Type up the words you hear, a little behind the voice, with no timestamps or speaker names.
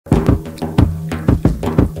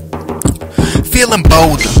feeling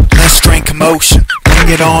bolder, let's drink emotion. Bring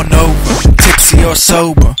it on over, tipsy or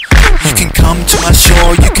sober. You can come to my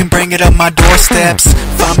shore, you can bring it up my doorsteps.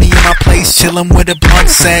 Find me in my place, chillin' with a blunt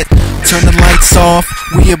set. Turn the lights off,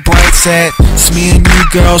 we a bright set. It's me and you,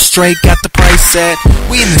 girl, straight got the price set.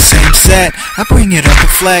 We in the same set, I bring it up a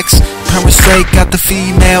flex. Power straight, got the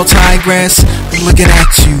female Tigress. I'm looking at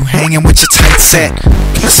you, hanging with your tight set.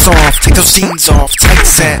 Piss off, take those jeans off, tight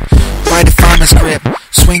set. Right if I'm his grip,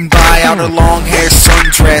 swing by out a long hair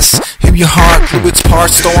sundress. Hear your heart, fluids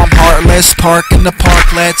parts, though I'm heartless. Park in the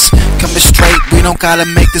parklets, coming straight, we don't gotta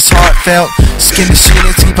make this heartfelt. Skin and sheen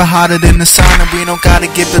is even hotter than the sauna, we don't gotta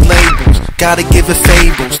give it labels, gotta give it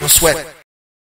fables, no sweat.